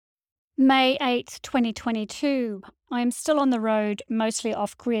May 8th, 2022. I am still on the road, mostly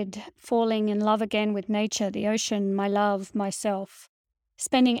off-grid, falling in love again with nature, the ocean, my love, myself.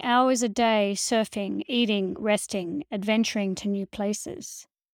 Spending hours a day surfing, eating, resting, adventuring to new places.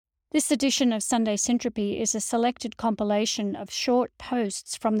 This edition of Sunday Syntropy is a selected compilation of short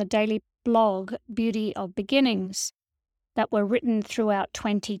posts from the daily blog Beauty of Beginnings that were written throughout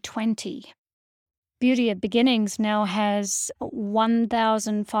 2020. Beauty of Beginnings now has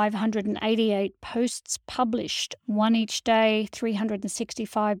 1,588 posts published, one each day,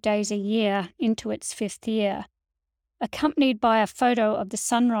 365 days a year into its fifth year, accompanied by a photo of the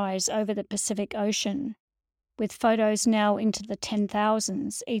sunrise over the Pacific Ocean, with photos now into the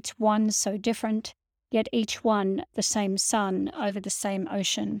 10,000s, each one so different, yet each one the same sun over the same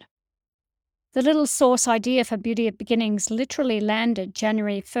ocean. The little source idea for Beauty of Beginnings literally landed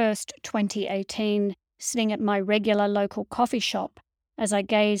January 1st, 2018, sitting at my regular local coffee shop as I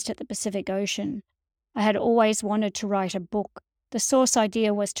gazed at the Pacific Ocean. I had always wanted to write a book. The source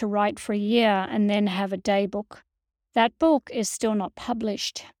idea was to write for a year and then have a day book. That book is still not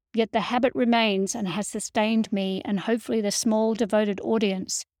published, yet the habit remains and has sustained me and hopefully the small devoted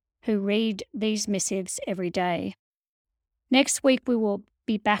audience who read these missives every day. Next week we will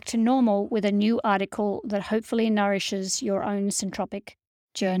be back to normal with a new article that hopefully nourishes your own syntropic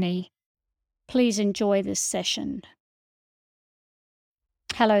journey. Please enjoy this session.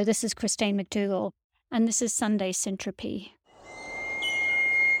 Hello, this is Christine McDougall, and this is Sunday Syntropy.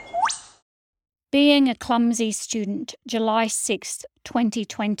 Being a clumsy student, July 6th,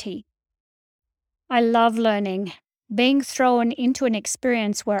 2020. I love learning, being thrown into an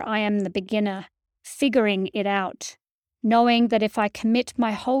experience where I am the beginner, figuring it out, knowing that if I commit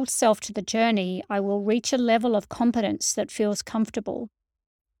my whole self to the journey, I will reach a level of competence that feels comfortable.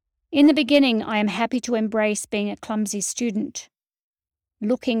 In the beginning, I am happy to embrace being a clumsy student,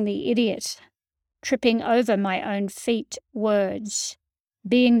 looking the idiot, tripping over my own feet, words,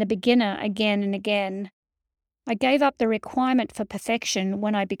 being the beginner again and again. I gave up the requirement for perfection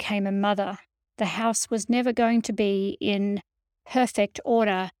when I became a mother. The house was never going to be in perfect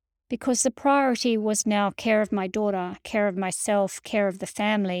order because the priority was now care of my daughter, care of myself, care of the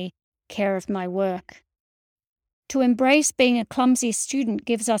family, care of my work. To embrace being a clumsy student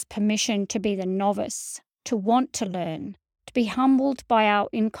gives us permission to be the novice, to want to learn, to be humbled by our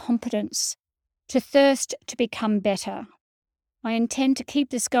incompetence, to thirst to become better. I intend to keep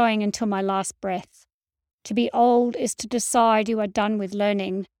this going until my last breath. To be old is to decide you are done with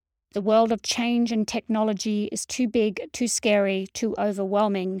learning. The world of change and technology is too big, too scary, too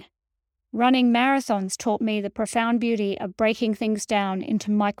overwhelming. Running marathons taught me the profound beauty of breaking things down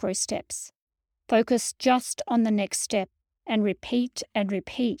into micro steps. Focus just on the next step and repeat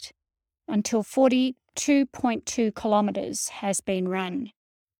until 42.2 kilometers has been run.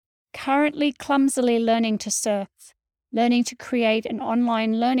 Currently clumsily learning to surf, learning to create an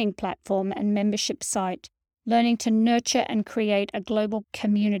online learning platform and membership site, learning to nurture and create a global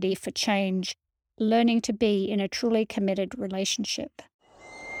community for change, learning to be in a truly committed relationship.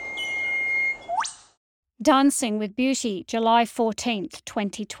 Dancing with Beauty, July 14th,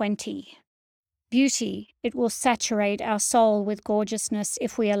 2020. Beauty, it will saturate our soul with gorgeousness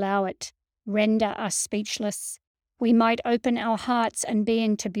if we allow it, render us speechless. We might open our hearts and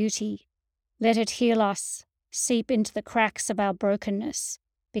being to beauty. Let it heal us, seep into the cracks of our brokenness,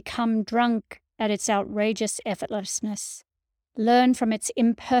 become drunk at its outrageous effortlessness, learn from its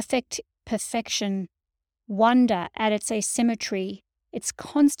imperfect perfection, wonder at its asymmetry, its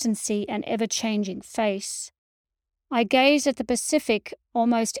constancy and ever-changing face. I gaze at the Pacific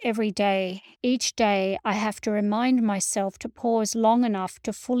almost every day. Each day I have to remind myself to pause long enough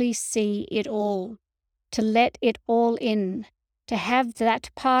to fully see it all, to let it all in, to have that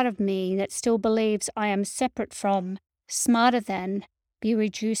part of me that still believes I am separate from, smarter than, be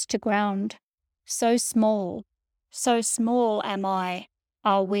reduced to ground. So small am I,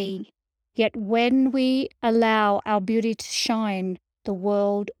 are we. Yet when we allow our beauty to shine, the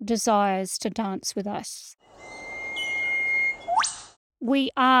world desires to dance with us.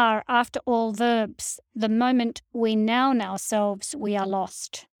 We are, after all, verbs. The moment we noun ourselves, we are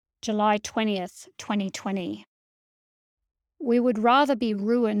lost. July 20th, 2020. We would rather be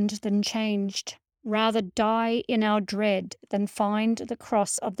ruined than changed, rather die in our dread than find the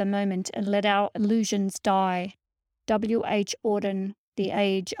cross of the moment and let our illusions die. W.H. Auden, The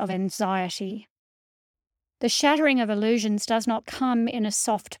Age of Anxiety. The shattering of illusions does not come in a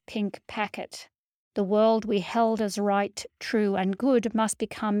soft pink packet. The world we held as right, true, and good must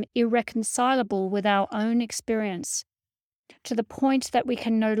become irreconcilable with our own experience, to the point that we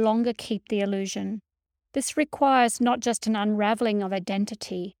can no longer keep the illusion. This requires not just an unraveling of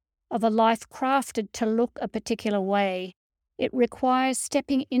identity, of a life crafted to look a particular way. It requires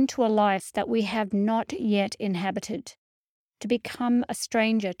stepping into a life that we have not yet inhabited, to become a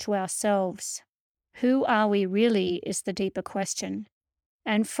stranger to ourselves. Who are we really is the deeper question.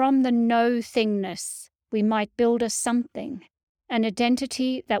 And from the no-thingness, we might build a something, an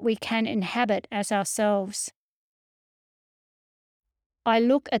identity that we can inhabit as ourselves. I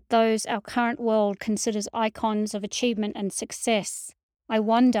look at those our current world considers icons of achievement and success. I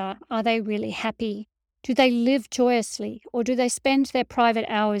wonder, are they really happy? Do they live joyously, or do they spend their private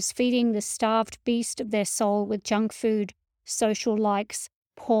hours feeding the starved beast of their soul with junk food, social likes,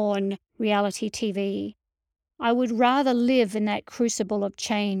 porn, reality TV? I would rather live in that crucible of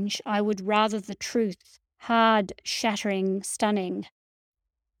change. I would rather the truth, hard, shattering, stunning.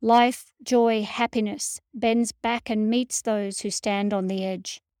 Life, joy, happiness bends back and meets those who stand on the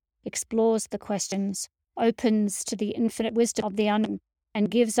edge, explores the questions, opens to the infinite wisdom of the unknown, and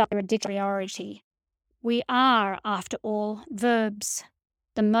gives up a priority. We are, after all, verbs.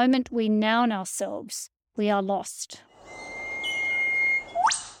 The moment we noun ourselves, we are lost.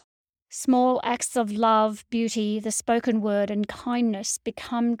 Small acts of love, beauty, the spoken word, and kindness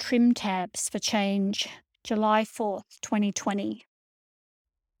become trim tabs for change. July 4th, 2020.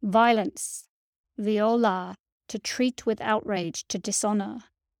 Violence, viola, to treat with outrage, to dishonor.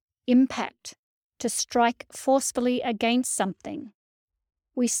 Impact, to strike forcefully against something.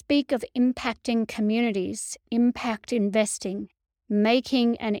 We speak of impacting communities, impact investing,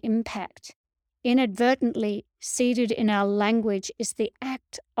 making an impact. Inadvertently seeded in our language is the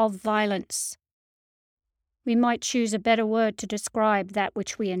act of violence. We might choose a better word to describe that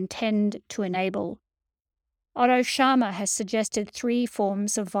which we intend to enable. Otto Scharmer has suggested 3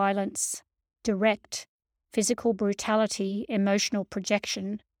 forms of violence: direct, physical brutality, emotional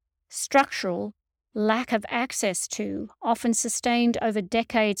projection; structural, lack of access to, often sustained over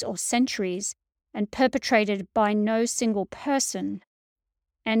decades or centuries, and perpetrated by no single person;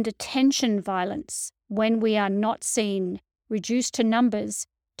 and attention violence, when we are not seen, reduced to numbers,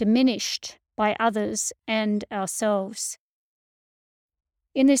 diminished by others and ourselves.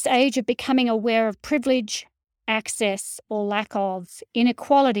 In this age of becoming aware of privilege, access or lack of,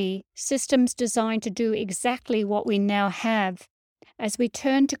 inequality, systems designed to do exactly what we now have, as we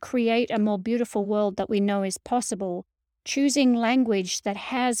turn to create a more beautiful world that we know is possible, choosing language that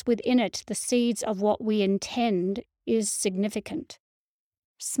has within it the seeds of what we intend is significant.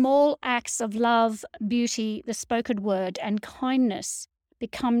 Small acts of love, beauty, the spoken word, and kindness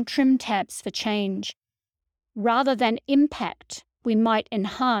become trim tabs for change. Rather than impact, we might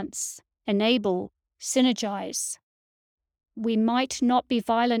enhance, enable, synergize. We might not be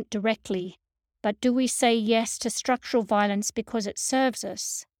violent directly, but do we say yes to structural violence because it serves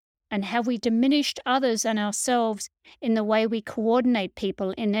us? And have we diminished others and ourselves in the way we coordinate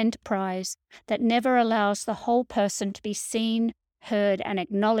people in enterprise that never allows the whole person to be seen, heard, and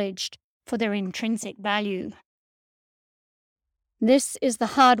acknowledged for their intrinsic value? This is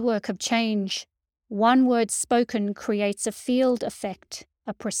the hard work of change. One word spoken creates a field effect,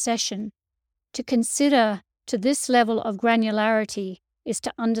 a procession. To consider to this level of granularity is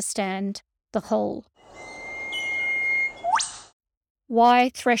to understand the whole. Why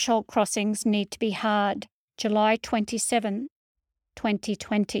threshold crossings need to be hard. July 27,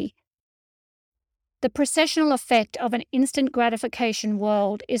 2020. The processional effect of an instant gratification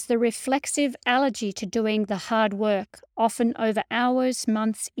world is the reflexive allergy to doing the hard work, often over hours,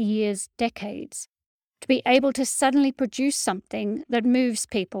 months, years, decades, to be able to suddenly produce something that moves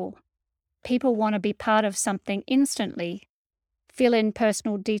people. People want to be part of something instantly. Fill in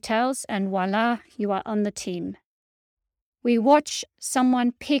personal details and voila, you are on the team. We watch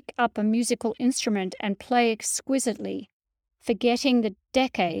someone pick up a musical instrument and play exquisitely, forgetting the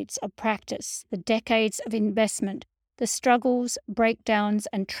decades of practice, the decades of investment, the struggles, breakdowns,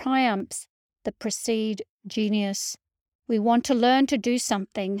 and triumphs that precede genius. We want to learn to do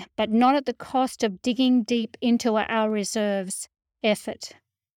something, but not at the cost of digging deep into our reserves, effort.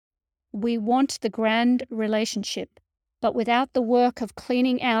 We want the grand relationship, but without the work of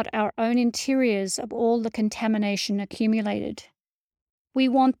cleaning out our own interiors of all the contamination accumulated. We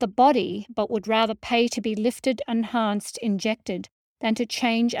want the body, but would rather pay to be lifted, enhanced, injected, than to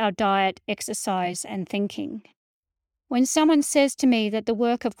change our diet, exercise, and thinking. When someone says to me that the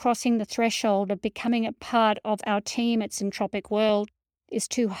work of crossing the threshold of becoming a part of our team at Syntropic World is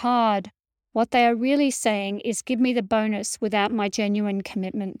too hard, what they are really saying is give me the bonus without my genuine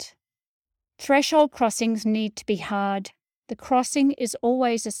commitment. Threshold crossings need to be hard. The crossing is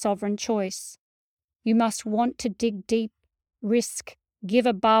always a sovereign choice. You must want to dig deep, risk, give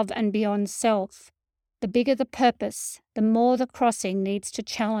above and beyond self. The bigger the purpose, the more the crossing needs to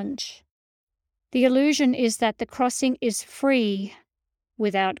challenge. The illusion is that the crossing is free,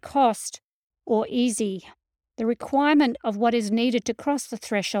 without cost, or easy. The requirement of what is needed to cross the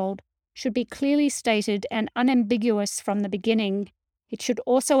threshold should be clearly stated and unambiguous from the beginning. It should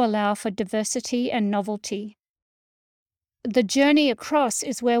also allow for diversity and novelty. The journey across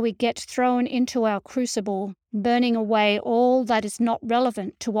is where we get thrown into our crucible, burning away all that is not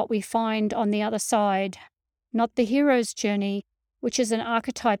relevant to what we find on the other side. Not the hero's journey, which is an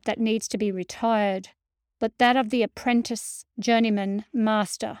archetype that needs to be retired, but that of the apprentice, journeyman,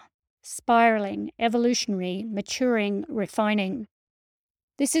 master, spiraling, evolutionary, maturing, refining.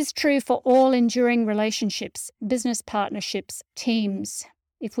 This is true for all enduring relationships, business partnerships, teams.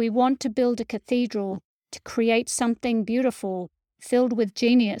 If we want to build a cathedral, to create something beautiful, filled with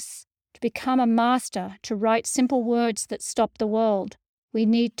genius, to become a master, to write simple words that stop the world, we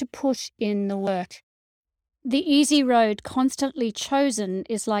need to put in the work. The easy road constantly chosen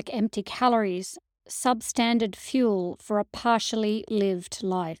is like empty calories, substandard fuel for a partially lived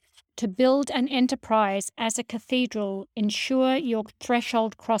life. To build an enterprise as a cathedral, ensure your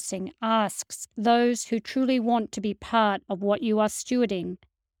threshold crossing asks those who truly want to be part of what you are stewarding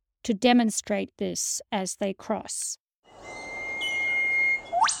to demonstrate this as they cross.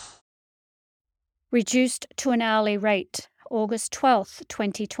 Reduced to an hourly rate, August 12,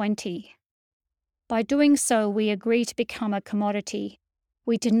 2020. By doing so, we agree to become a commodity.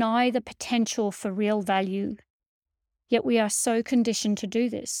 We deny the potential for real value. Yet we are so conditioned to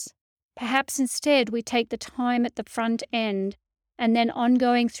do this. Perhaps instead we take the time at the front end and then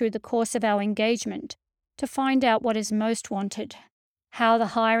ongoing through the course of our engagement to find out what is most wanted, how the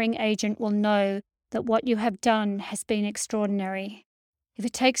hiring agent will know that what you have done has been extraordinary. If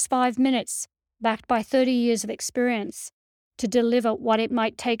it takes 5 minutes, backed by 30 years of experience, to deliver what it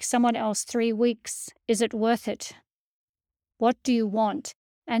might take someone else 3 weeks, is it worth it? What do you want?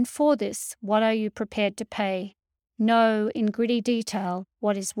 And for this, what are you prepared to pay? Know in gritty detail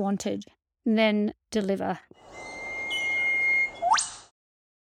what is wanted, then deliver.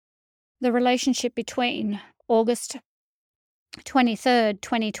 The relationship between, August 23rd,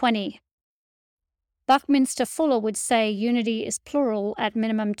 2020. Buckminster Fuller would say unity is plural at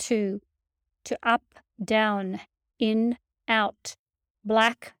minimum 2. To up, down, in, out,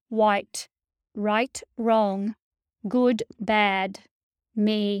 black, white, right, wrong, good, bad,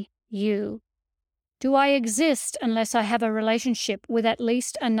 me, you. Do I exist unless I have a relationship with at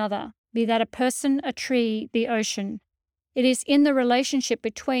least another, be that a person, a tree, the ocean? It is in the relationship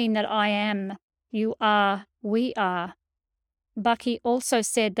between that I am, you are, we are. Bucky also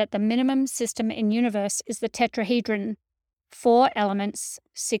said that the minimum system in universe is the tetrahedron, 4 elements,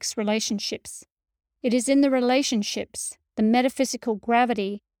 6 relationships. It is in the relationships, the metaphysical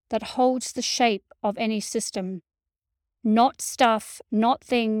gravity, that holds the shape of any system. Not stuff, not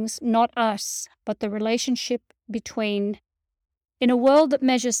things, not us, but the relationship between. In a world that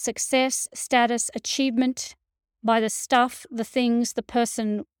measures success, status, achievement by the stuff, the things, the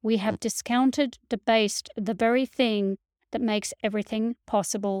person, we have discounted, debased the very thing that makes everything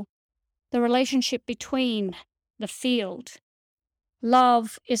possible. The relationship between, the field.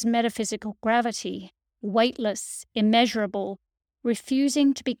 Love is metaphysical gravity, weightless, immeasurable,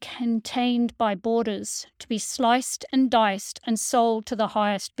 refusing to be contained by borders, to be sliced and diced and sold to the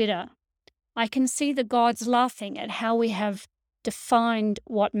highest bidder. I can see the gods laughing at how we have defined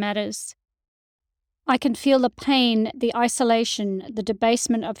what matters. I can feel the pain, the isolation, the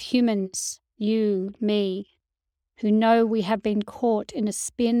debasement of humans, you, me, who know we have been caught in a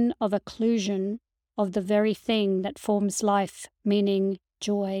spin of occlusion of the very thing that forms life, meaning,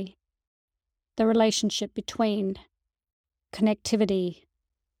 joy. The relationship between, connectivity,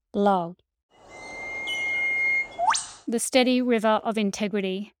 love. The Steady River of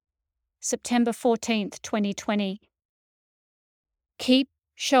Integrity, September 14th, 2020. Keep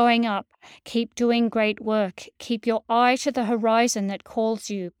showing up, keep doing great work, keep your eye to the horizon that calls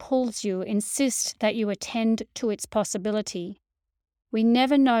you, pulls you, insist that you attend to its possibility. We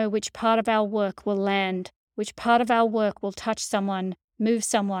never know which part of our work will land, which part of our work will touch someone, move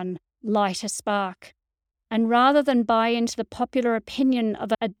someone, light a spark. And rather than buy into the popular opinion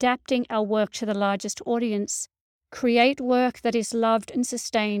of adapting our work to the largest audience, create work that is loved and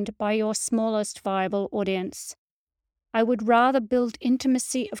sustained by your smallest viable audience. I would rather build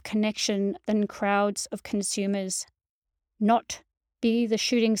intimacy of connection than crowds of consumers. Not be the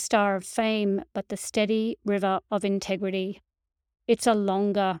shooting star of fame, but the steady river of integrity. It's a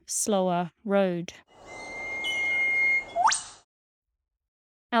longer, slower road.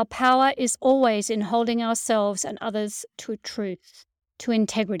 Our power is always in holding ourselves and others to truth, to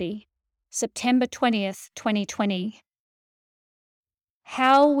integrity. September 20th, 2020.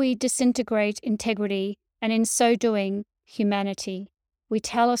 How we disintegrate integrity, and in so doing, humanity. We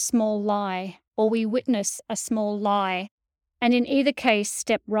tell a small lie, or we witness a small lie, and in either case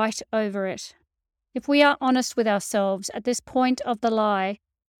step right over it. If we are honest with ourselves at this point of the lie,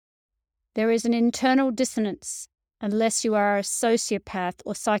 there is an internal dissonance, unless you are a sociopath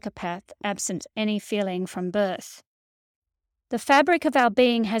or psychopath absent any feeling from birth. The fabric of our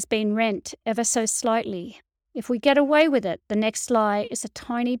being has been rent ever so slightly. If we get away with it, the next lie is a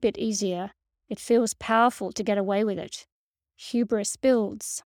tiny bit easier. It feels powerful to get away with it. Hubris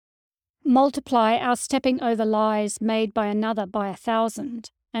builds. Multiply our stepping over lies made by another by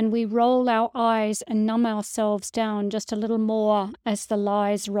 1,000, and we roll our eyes and numb ourselves down just a little more as the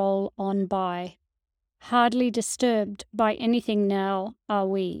lies roll on by. Hardly disturbed by anything now are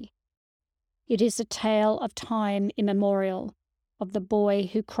we. It is a tale of time immemorial, of the boy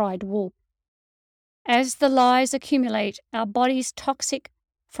who cried wolf. As the lies accumulate, our bodies toxic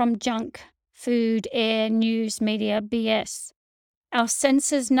from junk, food, air, news, media, BS. Our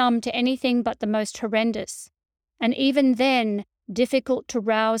senses numb to anything but the most horrendous, and even then, difficult to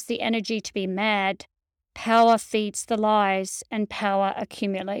rouse the energy to be mad. Power feeds the lies, and power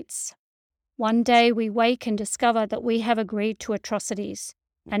accumulates. One day we wake and discover that we have agreed to atrocities,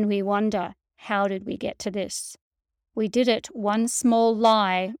 and we wonder, how did we get to this? We did it one small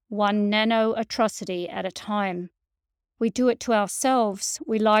lie, one nano-atrocity at a time. We do it to ourselves,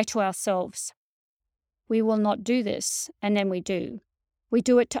 we lie to ourselves. We will not do this, and then we do. We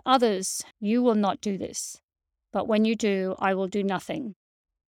do it to others, you will not do this. But when you do, I will do nothing.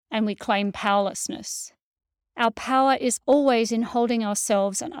 And we claim powerlessness. Our power is always in holding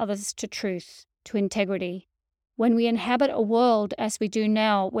ourselves and others to truth, to integrity. When we inhabit a world as we do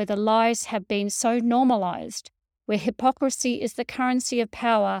now, where the lies have been so normalized, where hypocrisy is the currency of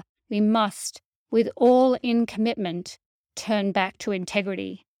power, we must, with all in commitment, turn back to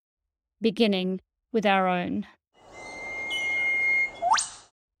integrity, beginning with our own.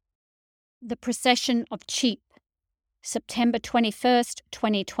 The Procession of Cheap, September 21st,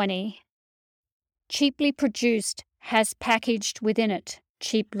 2020. Cheaply produced has packaged within it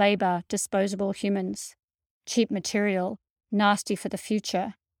cheap labor, disposable humans, cheap material, nasty for the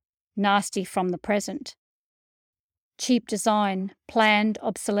future, nasty from the present. Cheap design, planned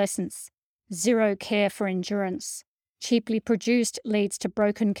obsolescence, zero care for endurance. Cheaply produced leads to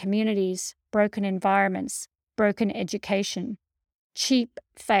broken communities, broken environments, broken education. Cheap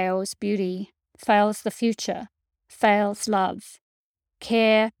fails beauty, fails the future, fails love.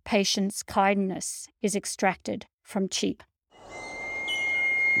 Care, patience, kindness is extracted from cheap.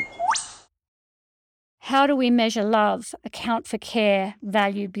 How do we measure love, account for care,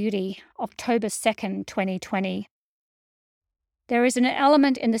 value beauty? October 2nd, 2020. There is an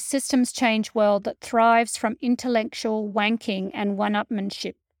element in the systems change world that thrives from intellectual wanking and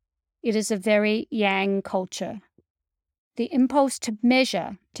one-upmanship. It is a very yang culture. The impulse to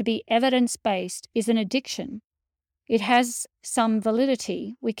measure, to be evidence-based, is an addiction. It has some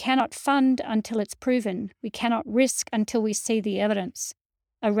validity. We cannot fund until it's proven. We cannot risk until we see the evidence.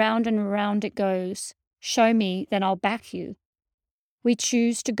 Around and around it goes. Show me, then I'll back you. We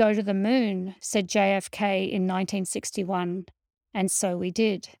choose to go to the moon, said JFK in 1961. And so we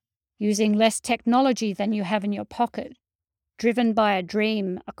did, using less technology than you have in your pocket, driven by a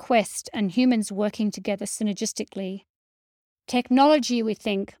dream, a quest, and humans working together synergistically. Technology, we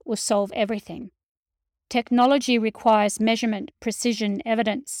think, will solve everything. Technology requires measurement, precision,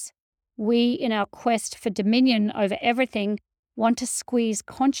 evidence. We, in our quest for dominion over everything, want to squeeze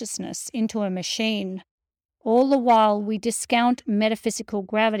consciousness into a machine. All the while, we discount metaphysical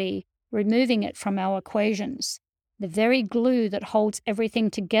gravity, removing it from our equations. The very glue that holds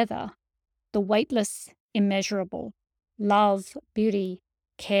everything together, the weightless, immeasurable, love, beauty,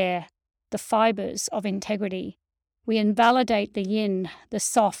 care, the fibers of integrity. We invalidate the yin, the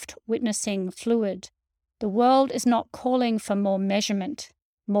soft, witnessing, fluid. The world is not calling for more measurement,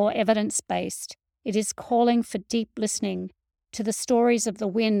 more evidence-based. It is calling for deep listening to the stories of the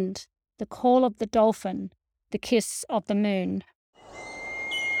wind, the call of the dolphin, the kiss of the moon.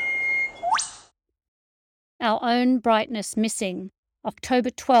 Our Own Brightness Missing, October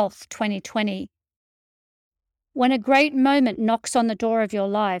 12th, 2020. When a great moment knocks on the door of your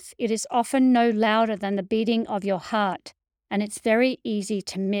life, it is often no louder than the beating of your heart, and it's very easy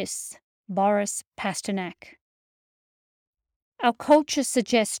to miss. Boris Pasternak. Our culture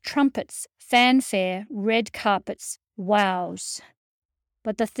suggests trumpets, fanfare, red carpets, wows.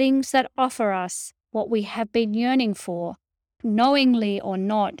 But the things that offer us what we have been yearning for, knowingly or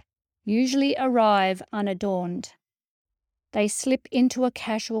not, usually arrive unadorned. They slip into a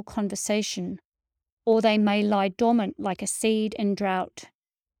casual conversation, or they may lie dormant like a seed in drought.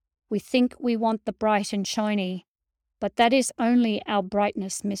 We think we want the bright and shiny, but that is only our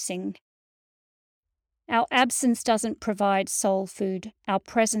brightness missing. Our absence doesn't provide soul food, our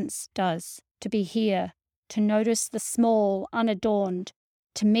presence does, to be here, to notice the small, unadorned,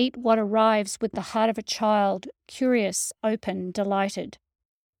 to meet what arrives with the heart of a child, curious, open, delighted.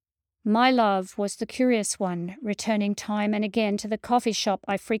 My love was the curious one, returning time and again to the coffee shop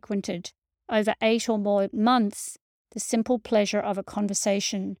I frequented, over 8 or more months, the simple pleasure of a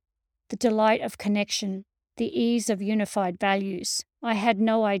conversation, the delight of connection, the ease of unified values. I had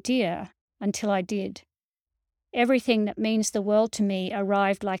no idea until I did. Everything that means the world to me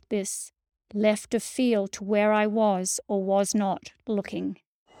arrived like this, left of field to where I was or was not looking.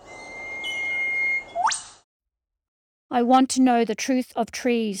 I want to know the truth of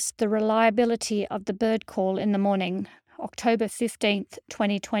trees, the reliability of the bird call in the morning. October 15th,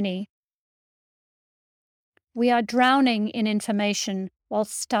 2020. We are drowning in information while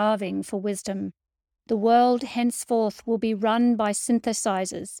starving for wisdom. The world henceforth will be run by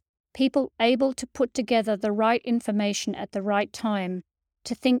synthesizers, people able to put together the right information at the right time,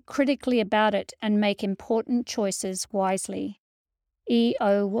 to think critically about it and make important choices wisely. E.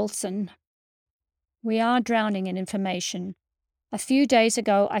 O. Wilson. We are drowning in information. A few days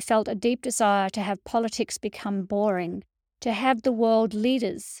ago, I felt a deep desire to have politics become boring, to have the world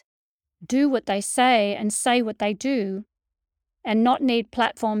leaders do what they say and say what they do, and not need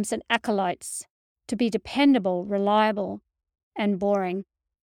platforms and acolytes, to be dependable, reliable, and boring.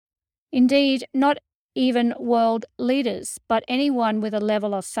 Indeed, not even world leaders, but anyone with a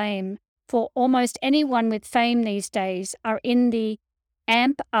level of fame, for almost anyone with fame these days are in the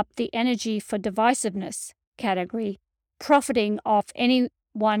amp up the energy for divisiveness category, profiting off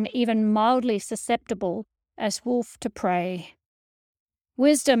anyone even mildly susceptible as wolf to prey.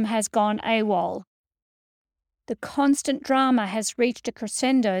 Wisdom has gone AWOL. The constant drama has reached a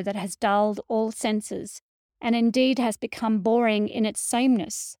crescendo that has dulled all senses, and indeed has become boring in its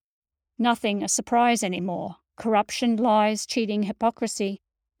sameness. Nothing a surprise anymore. Corruption, lies, cheating, hypocrisy.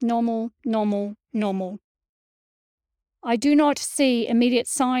 Normal, normal, normal. I do not see immediate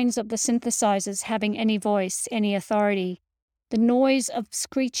signs of the synthesizers having any voice, any authority. The noise of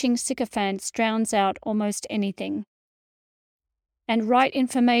screeching sycophants drowns out almost anything. And right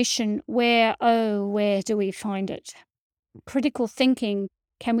information, where do we find it? Critical thinking,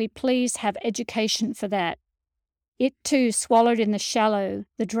 can we please have education for that? It too swallowed in the shallow,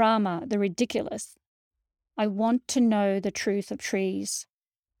 the drama, the ridiculous. I want to know the truth of trees,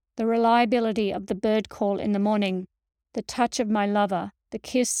 the reliability of the bird call in the morning, the touch of my lover, the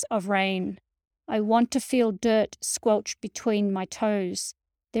kiss of rain. I want to feel dirt squelch between my toes.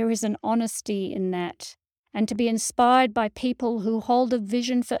 There is an honesty in that. And to be inspired by people who hold a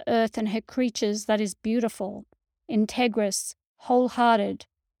vision for Earth and her creatures that is beautiful, integrous, wholehearted,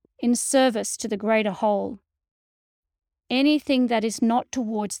 in service to the greater whole. Anything that is not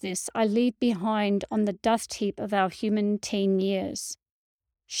towards this, I leave behind on the dust heap of our human teen years.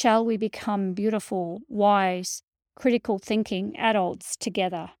 Shall we become beautiful, wise, critical thinking adults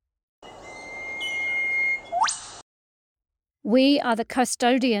together? We are the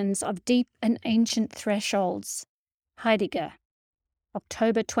custodians of deep and ancient thresholds. Heidegger,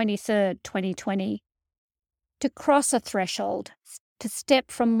 October 23rd, 2020. To cross a threshold, to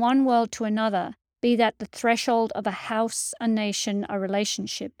step from one world to another, be that the threshold of a house, a nation, a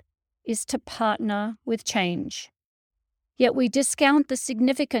relationship, is to partner with change. Yet we discount the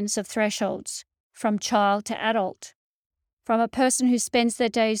significance of thresholds, from child to adult, from a person who spends their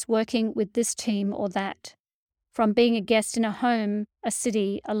days working with this team or that, from being a guest in a home, a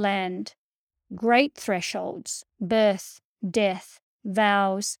city, a land. Great thresholds, birth, death,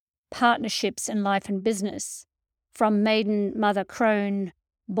 vows, partnerships in life and business, from maiden, mother, crone,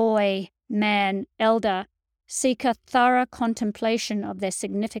 boy, man, elder, seek a thorough contemplation of their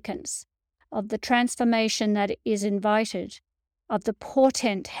significance, of the transformation that is invited, of the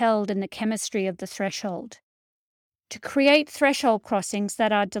portent held in the chemistry of the threshold. To create threshold crossings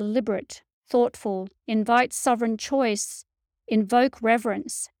that are deliberate, thoughtful, invite sovereign choice, invoke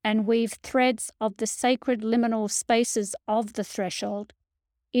reverence, and weave threads of the sacred liminal spaces of the threshold,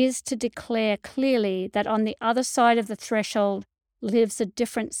 is to declare clearly that on the other side of the threshold lives a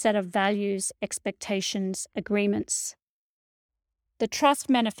different set of values, expectations, agreements. The Trust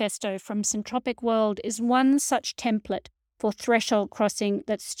Manifesto from Syntropic World is one such template for threshold crossing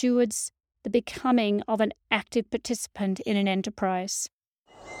that stewards the becoming of an active participant in an enterprise.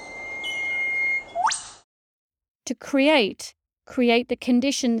 To create the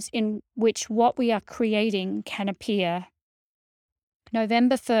conditions in which what we are creating can appear.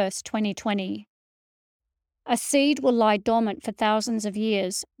 November 1st, 2020. A seed will lie dormant for thousands of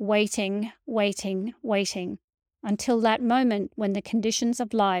years, waiting, waiting, waiting, until that moment when the conditions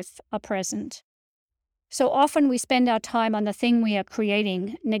of life are present. So often we spend our time on the thing we are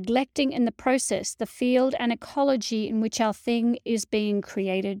creating, neglecting in the process the field and ecology in which our thing is being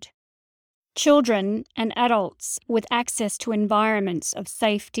created. Children and adults with access to environments of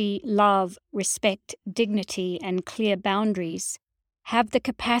safety, love, respect, dignity, and clear boundaries have the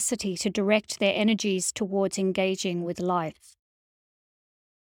capacity to direct their energies towards engaging with life.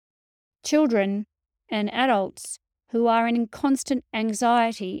 Children and adults who are in constant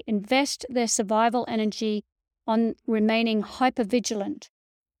anxiety invest their survival energy on remaining hypervigilant,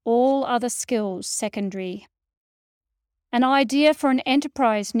 all other skills secondary. An idea for an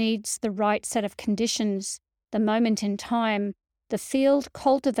enterprise needs the right set of conditions, the moment in time, the field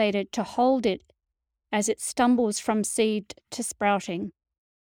cultivated to hold it as it stumbles from seed to sprouting.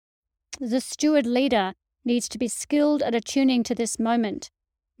 The steward leader needs to be skilled at attuning to this moment,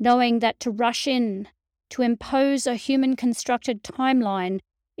 knowing that to rush in, to impose a human-constructed timeline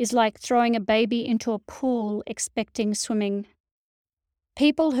is like throwing a baby into a pool expecting swimming.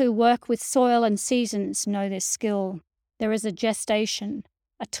 People who work with soil and seasons know this skill. There is a gestation,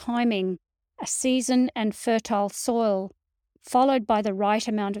 a timing, a season and fertile soil, followed by the right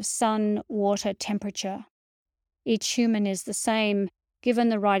amount of sun, water, temperature. Each human is the same. Given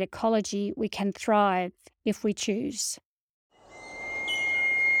the right ecology, we can thrive if we choose.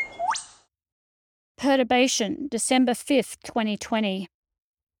 Perturbation, December 5th, 2020.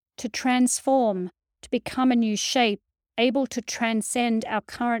 To transform, to become a new shape, able to transcend our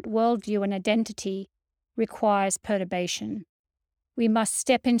current worldview and identity, requires perturbation. We must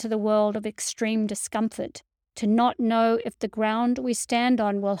step into the world of extreme discomfort, to not know if the ground we stand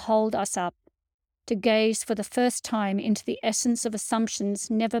on will hold us up, to gaze for the first time into the essence of assumptions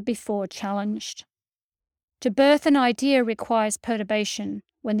never before challenged. To birth an idea requires perturbation,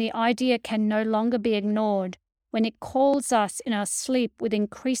 when the idea can no longer be ignored, when it calls us in our sleep with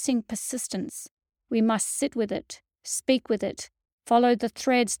increasing persistence. We must sit with it, speak with it, follow the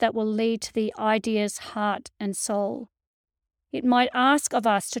threads that will lead to the idea's heart and soul. It might ask of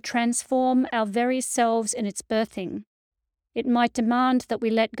us to transform our very selves in its birthing. It might demand that we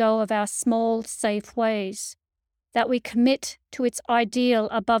let go of our small, safe ways, that we commit to its ideal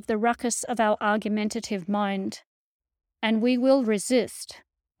above the ruckus of our argumentative mind. And we will resist.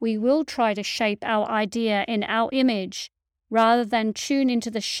 We will try to shape our idea in our image rather than tune into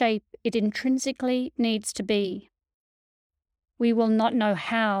the shape it intrinsically needs to be. We will not know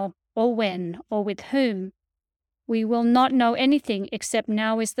how, or when, or with whom. We will not know anything except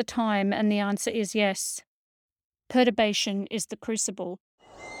now is the time, and the answer is yes. Perturbation is the crucible.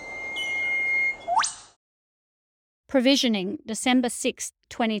 Provisioning, December 6,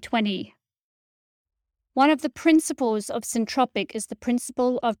 2020. One of the principles of Syntropic is the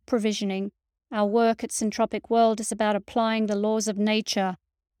principle of provisioning. Our work at Syntropic World is about applying the laws of nature,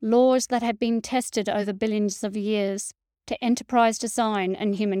 laws that have been tested over billions of years, to enterprise design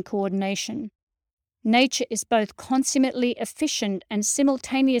and human coordination. Nature is both consummately efficient and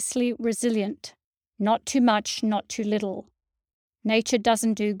simultaneously resilient. Not too much, not too little. Nature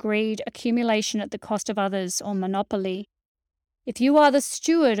doesn't do greed, accumulation at the cost of others, or monopoly. If you are the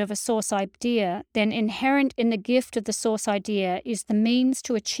steward of a source idea, then inherent in the gift of the source idea is the means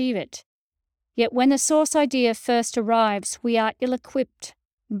to achieve it. Yet when the source idea first arrives, we are ill-equipped,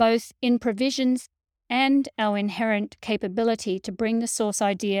 both in provisions and our inherent capability to bring the source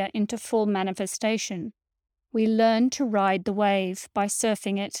idea into full manifestation. We learn to ride the wave by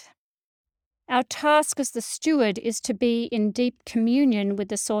surfing it. Our task as the steward is to be in deep communion with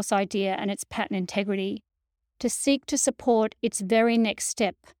the source idea and its pattern integrity, to seek to support its very next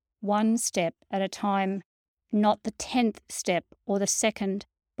step, one step at a time, not the 10th step or the second,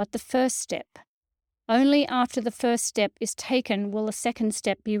 but the first step. Only after the first step is taken will the second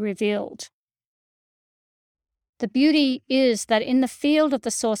step be revealed. The beauty is that in the field of the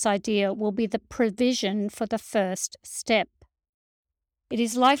source idea will be the provision for the first step. It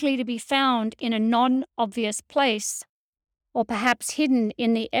is likely to be found in a non-obvious place, or perhaps hidden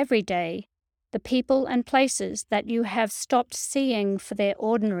in the everyday, the people and places that you have stopped seeing for their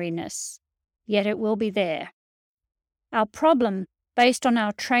ordinariness, yet it will be there. Our problem, based on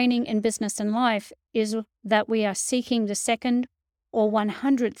our training in business and life, is that we are seeking the second or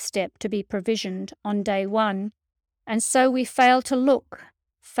 100th step to be provisioned on day one, and so we fail to look,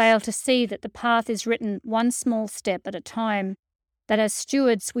 fail to see that the path is written one small step at a time, that as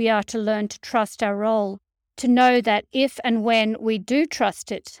stewards we are to learn to trust our role, to know that if and when we do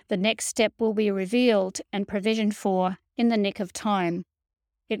trust it, the next step will be revealed and provisioned for in the nick of time.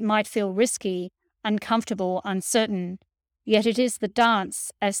 It might feel risky, uncomfortable, uncertain, yet it is the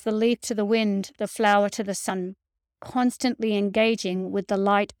dance as the leaf to the wind, the flower to the sun, constantly engaging with the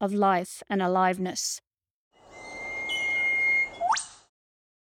light of life and aliveness.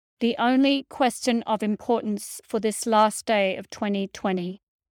 The only question of importance for this last day of 2020.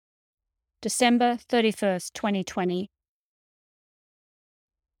 December 31st, 2020.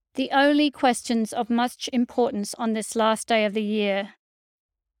 The only questions of much importance on this last day of the year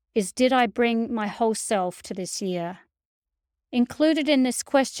is, did I bring my whole self to this year? Included in this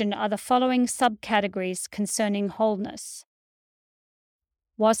question are the following subcategories concerning wholeness.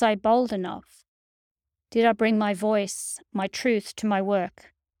 Was I bold enough? Did I bring my voice, my truth to my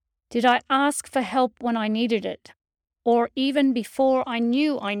work? Did I ask for help when I needed it, or even before I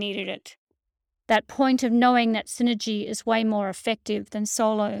knew I needed it? That point of knowing that synergy is way more effective than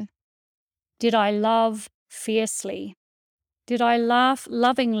solo. Did I love fiercely? Did I laugh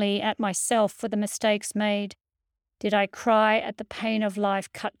lovingly at myself for the mistakes made? Did I cry at the pain of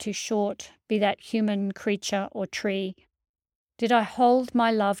life cut too short, be that human, creature, or tree? Did I hold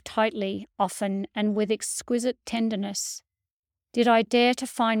my love tightly, often, and with exquisite tenderness? Did I dare to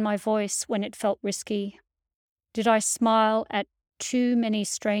find my voice when it felt risky? Did I smile at too many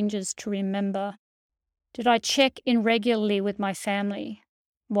strangers to remember? Did I check in regularly with my family?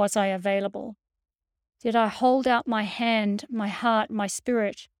 Was I available? Did I hold out my hand, my heart, my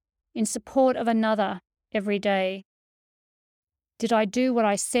spirit in support of another every day? Did I do what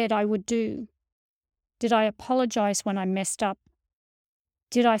I said I would do? Did I apologize when I messed up?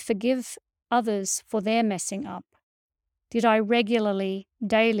 Did I forgive others for their messing up? Did I regularly,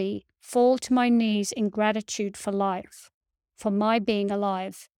 daily, fall to my knees in gratitude for life, for my being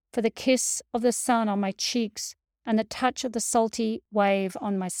alive, for the kiss of the sun on my cheeks and the touch of the salty wave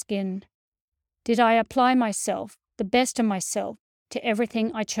on my skin? Did I apply myself, the best of myself, to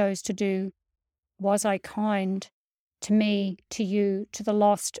everything I chose to do? Was I kind to me, to you, to the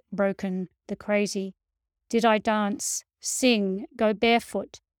lost, broken, the crazy? Did I dance, sing, go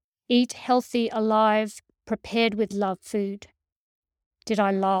barefoot, eat healthy, alive, prepared with love food? Did I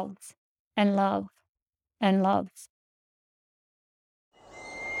love and love and love?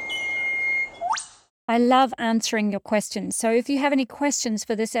 I love answering your questions. So if you have any questions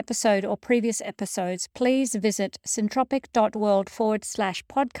for this episode or previous episodes, please visit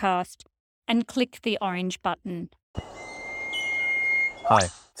syntropic.world/podcast and click the orange button. Hi,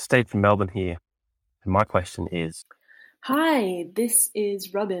 Steve from Melbourne here. And my question is... Hi, this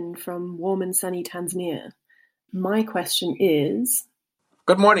is Robin from warm and sunny Tanzania. My question is...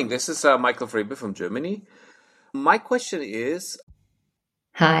 Good morning, this is Michael Friebe from Germany. My question is...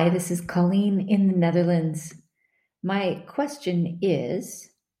 Hi, this is Colleen in the Netherlands. My question is...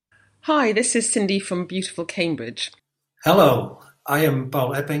 Hi, this is Cindy from beautiful Cambridge. Hello, I am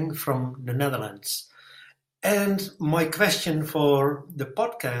Paul Epping from the Netherlands. And my question for the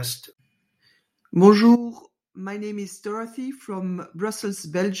podcast... Bonjour, my name is Dorothy from Brussels,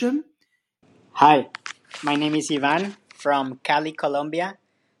 Belgium. Hi, my name is Ivan from Cali, Colombia,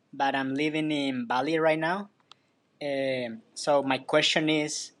 but I'm living in Bali right now. So my question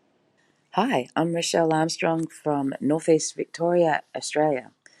is... Hi, I'm Rochelle Armstrong from Northeast Victoria,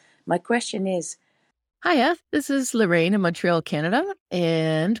 Australia. My question is... Hiya, this is Lorraine in Montreal, Canada,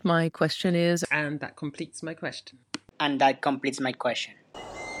 and my question is... And that completes my question. And that completes my question.